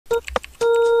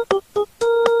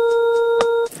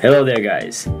Hello there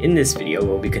guys, in this video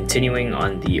we'll be continuing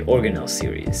on the organelle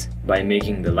series by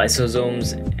making the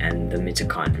lysosomes and the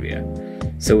mitochondria.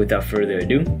 So without further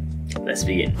ado, let's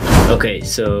begin. Okay,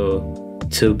 so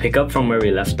to pick up from where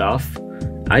we left off,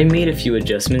 I made a few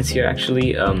adjustments here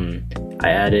actually. I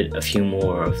added a few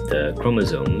more of the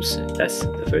chromosomes, that's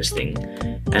the first thing.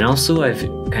 And also I've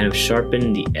kind of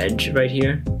sharpened the edge right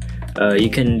here.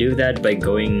 You can do that by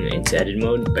going into edit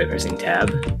mode by pressing tab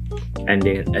and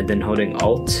then holding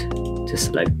Alt to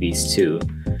select these two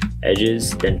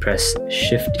edges, then press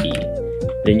Shift E.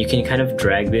 Then you can kind of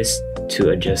drag this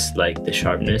to adjust like the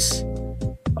sharpness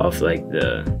of like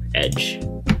the edge.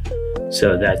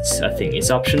 So that's a thing.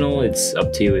 It's optional, it's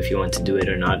up to you if you want to do it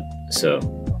or not. So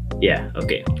yeah,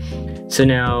 okay. So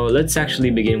now let's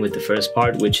actually begin with the first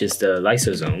part, which is the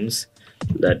lysosomes.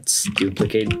 Let's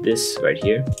duplicate this right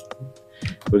here.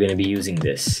 We're going to be using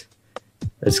this.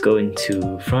 Let's go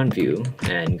into front view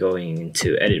and going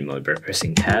into edit mode by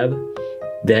pressing tab,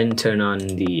 then turn on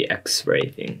the X-ray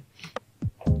thing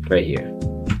right here.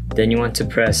 Then you want to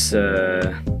press 3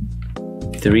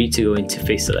 to go into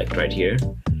face select right here.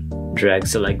 Drag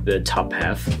select the top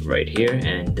half right here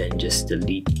and then just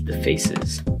delete the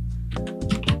faces.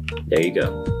 There you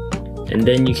go. And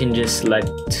then you can just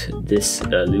select this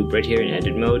loop right here in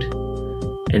edit mode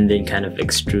and then kind of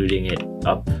extruding it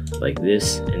up like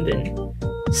this and then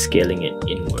scaling it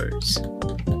inwards.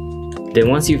 Then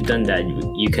once you've done that,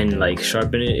 you can like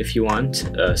sharpen it if you want.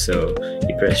 So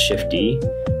you press Shift D.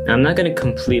 Now I'm not gonna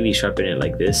completely sharpen it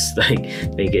like this, like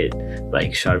make it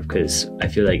like sharp, because I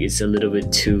feel like it's a little bit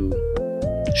too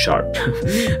sharp.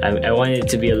 I want it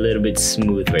to be a little bit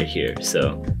smooth right here.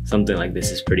 So something like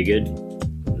this is pretty good.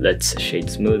 Let's shade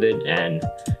smooth it and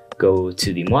go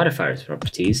to the modifiers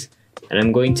properties. And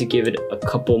I'm going to give it a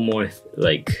couple more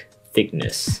like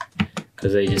thickness,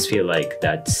 because I just feel like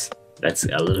that's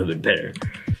a little bit better.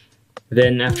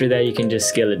 Then after that you can just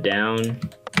scale it down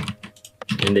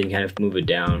and then kind of move it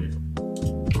down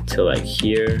to like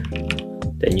here.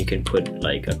 Then you can put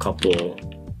like a couple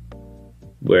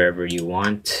wherever you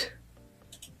want.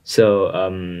 So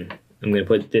I'm gonna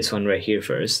put this one right here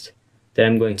first. Then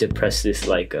I'm going to press this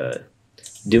like a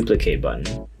duplicate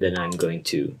button. Then I'm going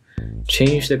to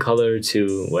change the color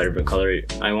to whatever color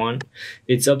I want.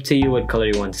 It's up to you what color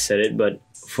you want to set it, but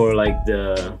for like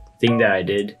the thing that I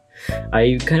did,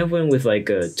 I kind of went with like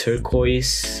a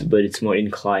turquoise, but it's more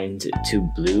inclined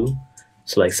to blue.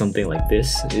 So like something like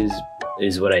this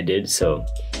is what I did. So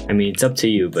I mean, it's up to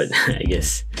you, but I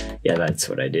guess yeah, that's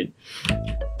what I did.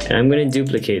 And I'm going to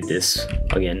duplicate this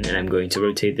again, and I'm going to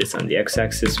rotate this on the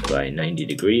x-axis by 90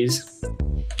 degrees.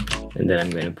 And then I'm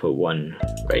going to put one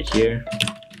right here.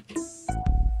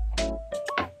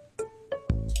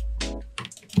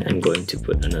 I'm going to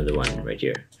put another one right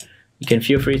here. You can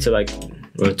feel free to like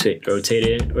rotate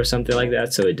it or something like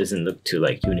that, so it doesn't look too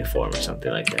like uniform or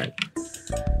something like that.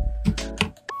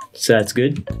 So that's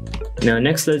good. Now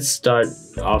next let's start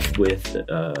off with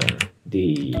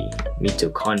the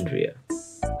mitochondria.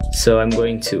 So I'm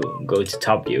going to go to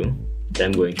top view, then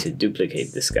I'm going to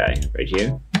duplicate this guy right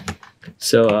here.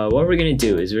 So what we're gonna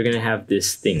do is we're gonna have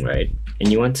this thing, right?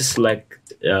 And you want to select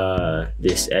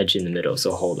this edge in the middle.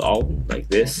 So hold Alt like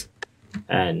this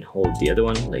and hold the other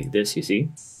one like this, you see?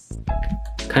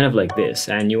 Kind of like this.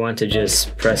 And you want to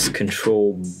just press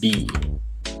Control B.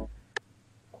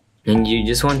 And you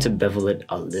just want to bevel it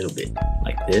a little bit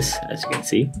like this, as you can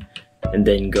see. And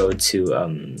then go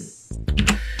to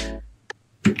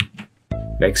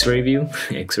X-ray view,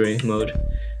 X-ray mode,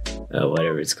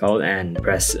 whatever it's called, and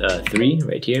press 3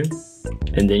 right here.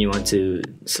 And then you want to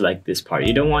select this part.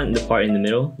 You don't want the part in the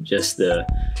middle, just the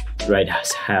right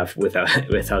half without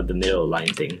the middle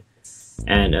line thing.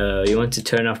 And you want to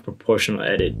turn off proportional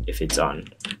edit if it's on.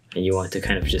 And you want to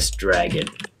kind of just drag it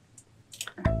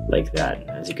like that,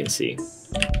 as you can see.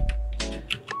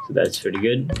 So that's pretty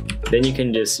good. Then you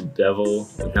can just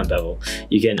not bevel,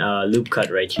 you can loop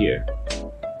cut right here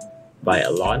by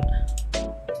a lot.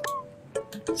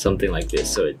 Something like this,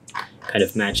 so it kind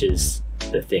of matches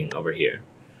the thing over here.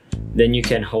 Then you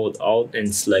can hold Alt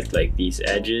and select like these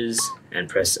edges and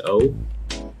press O,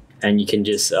 and you can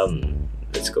just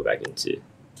let's go back into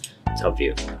top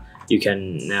view. You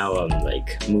can now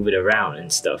like move it around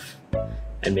and stuff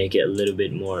and make it a little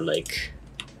bit more like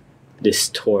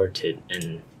distorted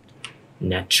and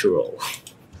natural.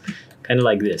 Kind of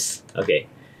like this. Okay,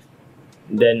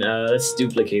 then let's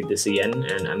duplicate this again,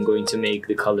 and I'm going to make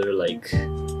the color like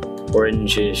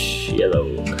orangish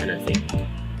yellow kind of thing,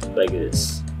 like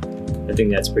this. I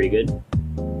think that's pretty good.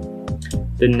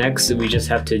 Then next we just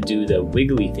have to do the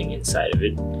wiggly thing inside of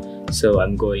it. So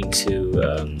I'm going to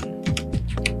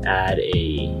add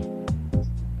a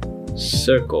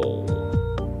circle.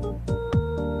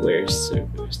 Where's the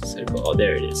circle? Oh,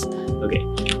 there it is. Okay,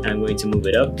 I'm going to move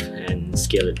it up and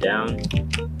scale it down.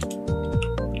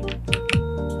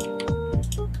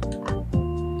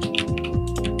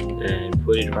 And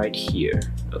put it right here.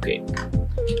 Okay,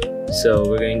 so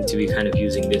we're going to be kind of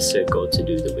using this circle to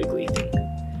do the wiggly thing.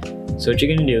 So what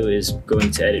you're going to do is go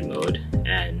into edit mode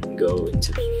and go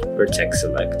into vertex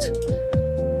select.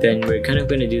 Then we're kind of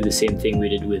going to do the same thing we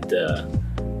did with the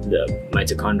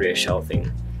mitochondria shell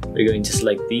thing. We're going to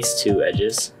select these two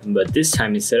edges, but this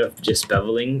time instead of just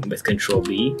beveling with Ctrl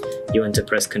B, you want to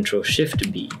press Ctrl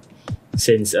Shift B,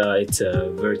 since it's a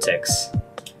vertex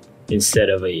instead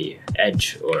of a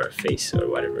edge or a face or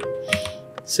whatever.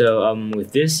 So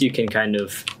with this you can kind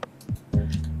of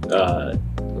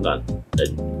hold on,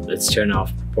 let's turn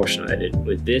off proportional edit.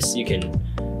 With this you can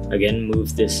again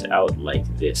move this out like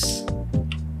this.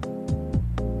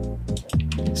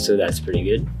 So that's pretty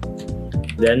good.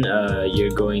 Then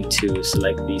you're going to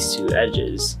select these two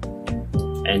edges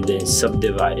and then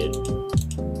subdivide it.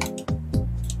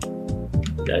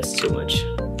 That's too much.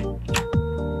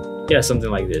 Yeah, something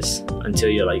like this until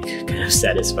you're like kind of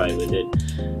satisfied with it.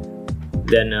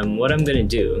 Then what I'm gonna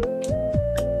do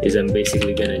is I'm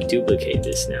basically gonna duplicate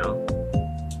this now.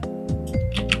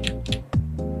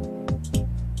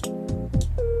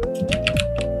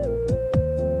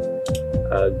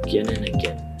 Again and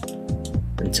again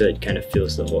until it kind of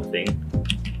fills the whole thing.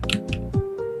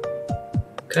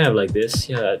 Kind of like this.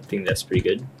 Yeah, I think that's pretty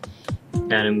good.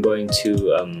 And I'm going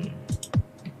to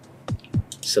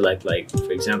select, like,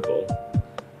 for example,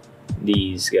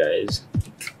 these guys.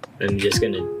 I'm just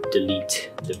gonna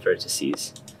delete the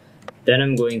vertices. Then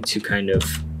I'm going to kind of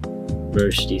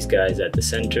merge these guys at the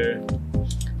center.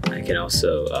 I can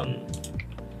also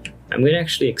I'm gonna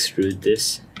actually extrude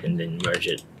this and then merge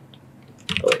it.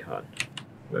 Oh wait, hold on.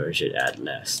 Merge it at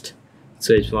last.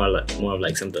 So it's more of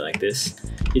like something like this.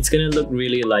 It's gonna look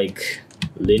really like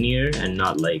linear and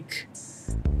not like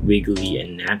wiggly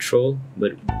and natural,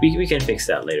 but we can fix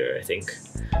that later, I think.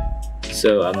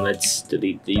 So let's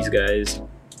delete these guys,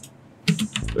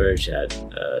 merge at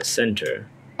center,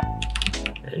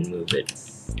 and move it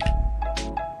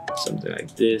something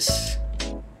like this.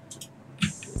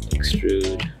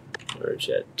 Extrude, merge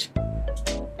at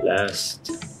last.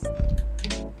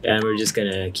 And we're just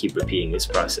gonna keep repeating this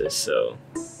process, so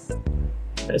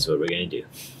that's what we're gonna do.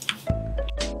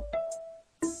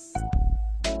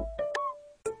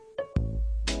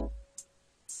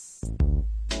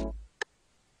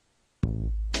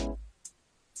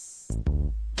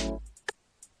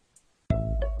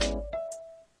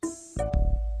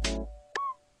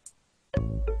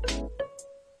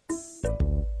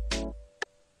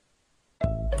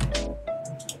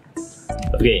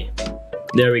 Okay,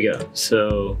 there we go.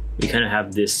 So we kind of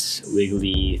have this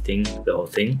wiggly thing, the whole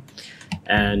thing.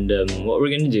 And what we're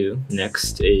going to do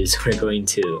next is we're going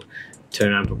to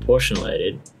turn on proportional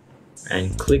edit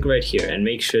and click right here and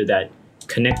make sure that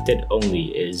connected only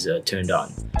is turned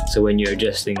on. So when you're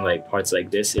adjusting like parts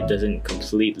like this, it doesn't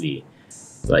completely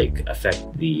like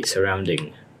affect the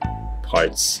surrounding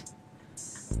parts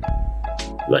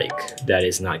like that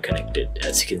is not connected,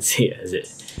 as you can see, as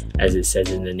it says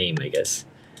in the name, I guess.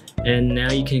 And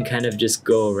now you can kind of just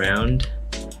go around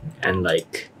and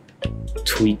like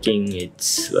tweaking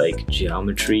its like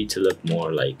geometry to look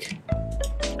more like,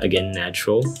 again,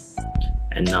 natural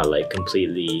and not like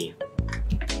completely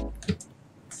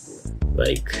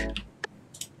like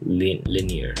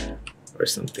linear or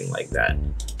something like that.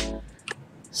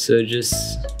 So just,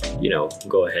 you know,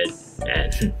 go ahead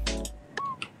and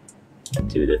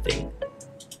do the thing.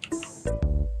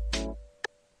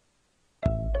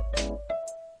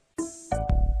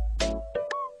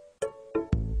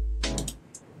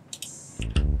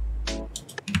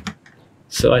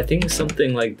 So I think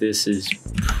something like this is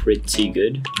pretty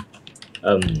good.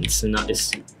 It's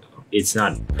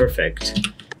not perfect.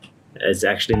 It's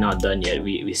actually not done yet.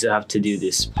 We still have to do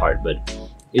this part, but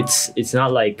it's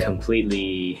not like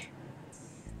completely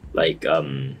like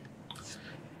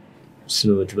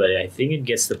smooth, but I think it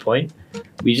gets the point.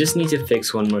 We just need to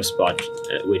fix one more spot,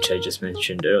 which I just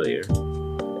mentioned earlier,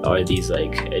 are these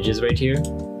like edges right here.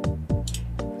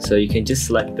 So you can just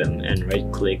select them and right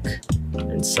click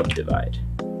and subdivide.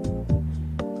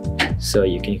 So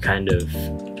you can kind of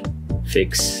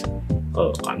fix,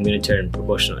 oh, I'm gonna turn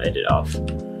proportional edit off.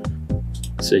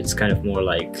 So it's kind of more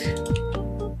like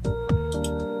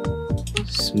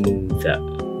smooth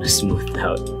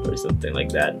out or something like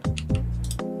that,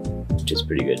 which is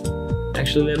pretty good.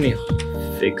 Actually, let me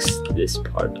fix this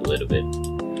part a little bit.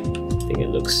 I think it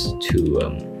looks too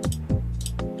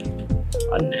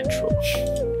unnatural.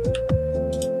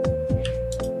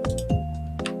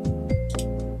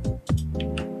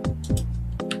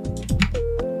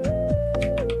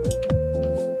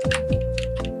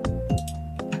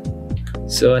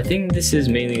 So I think this is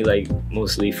mainly like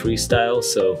mostly freestyle,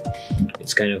 so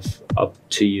it's kind of up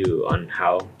to you on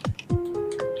how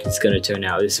it's gonna turn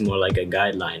out. This is more like a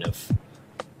guideline of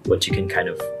what you can kind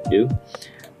of do.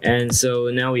 And so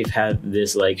now we've had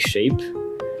this like shape.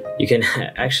 You can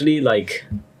actually like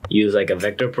use like a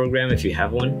vector program if you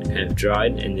have one, kind of draw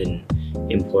it and then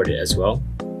import it as well.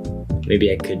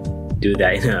 Maybe I could do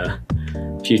that in a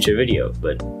future video,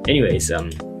 but anyways,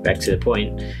 back to the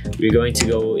point. We're going to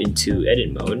go into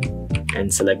edit mode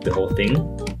and select the whole thing.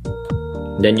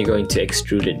 Then you're going to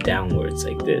extrude it downwards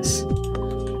like this.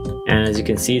 And as you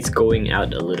can see, it's going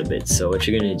out a little bit. So what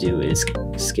you're going to do is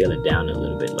scale it down a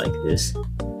little bit like this.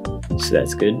 So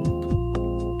that's good.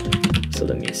 So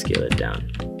let me scale it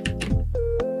down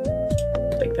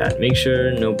like that. Make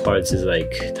sure no parts is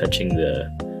like touching the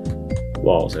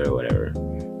walls or whatever.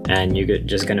 And you're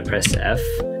just gonna press F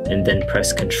and then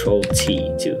press Ctrl T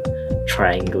to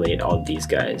triangulate all these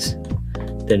guys.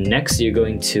 Then next you're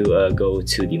going to go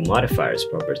to the modifiers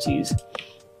properties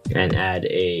and add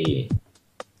a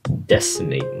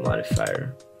decimate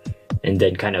modifier, and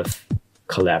then kind of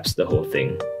collapse the whole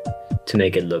thing to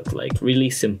make it look like really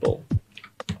simple,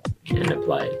 and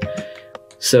apply it.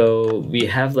 So we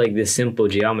have like this simple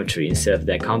geometry instead of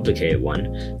that complicated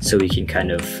one, so we can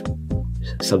kind of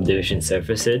subdivision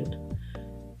surface it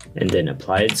and then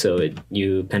apply it, so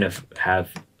you kind of have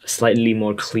a slightly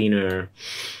more cleaner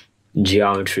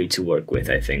geometry to work with,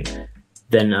 I think.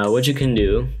 Then what you can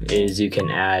do is you can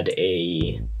add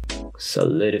a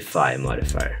solidify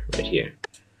modifier right here.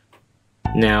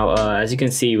 Now as you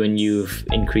can see, when you've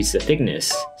increased the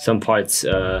thickness, some parts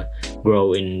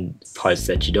grow in parts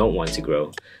that you don't want to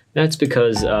grow. That's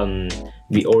because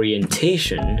the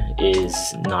orientation is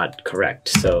not correct.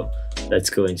 So let's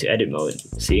go into edit mode,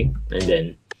 see? And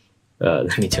then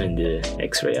let me turn the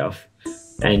X-ray off.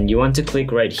 And you want to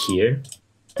click right here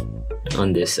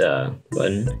on this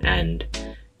button, and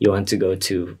you want to go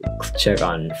to check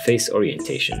on face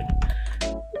orientation.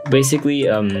 Basically,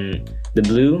 the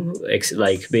blue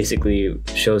basically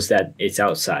shows that it's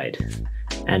outside,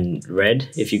 and red,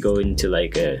 if you go into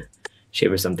like a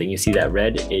shape or something, you see that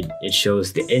red, it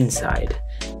shows the inside.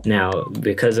 Now,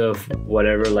 because of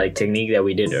whatever like technique that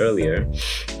we did earlier,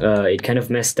 it kind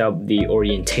of messed up the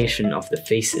orientation of the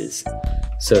faces.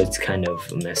 So it's kind of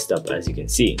messed up, as you can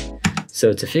see.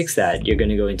 So to fix that, you're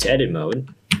gonna go into edit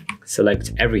mode,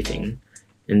 select everything,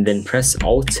 and then press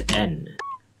Alt N.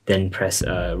 Then press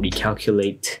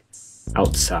recalculate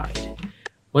outside.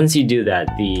 Once you do that,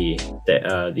 the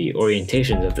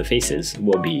orientations of the faces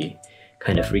will be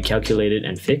kind of recalculated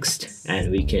and fixed,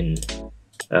 and we can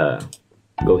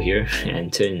go here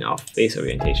and turn off face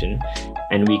orientation,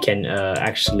 and we can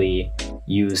actually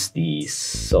use the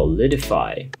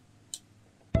solidify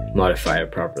modifier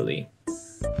properly,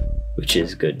 which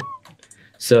is good.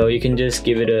 So you can just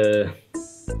give it a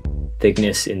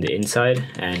thickness in the inside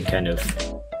and kind of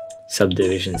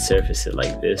subdivision surface it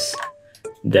like this.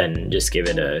 Then just give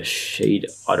it a shade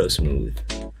auto smooth.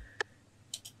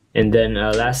 And then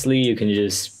lastly, you can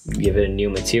just give it a new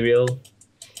material,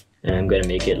 and I'm gonna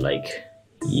make it like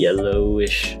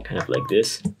yellowish, kind of like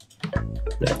this.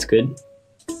 That's good.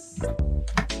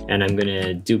 And I'm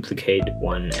gonna duplicate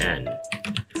one and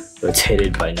rotate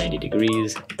it by 90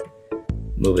 degrees.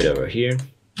 Move it over here.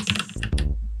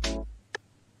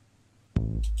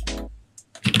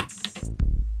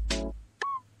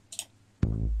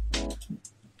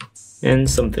 And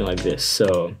something like this.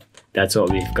 So that's what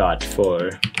we've got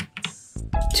for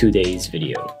today's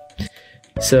video.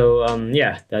 So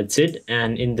yeah, that's it.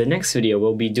 And in the next video,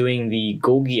 we'll be doing the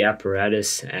Golgi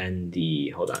apparatus and the,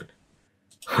 hold on,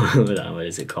 what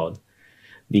is it called?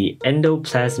 The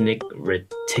endoplasmic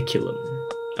reticulum.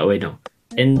 Oh wait, no,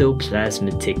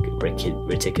 endoplasmic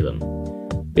reticulum.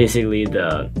 Basically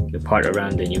the part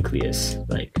around the nucleus,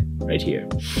 like right here.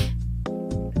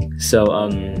 So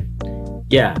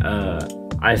yeah,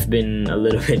 I've been a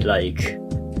little bit like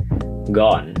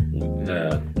gone.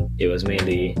 It was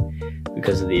mainly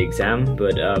because of the exam,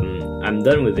 but I'm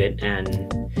done with it. And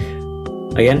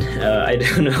again, I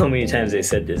don't know how many times I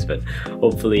said this, but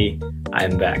hopefully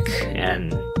I'm back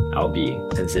and I'll be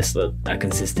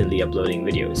consistently uploading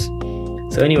videos.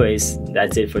 So anyways,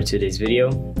 that's it for today's video,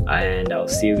 and I'll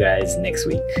see you guys next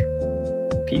week.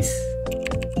 Peace.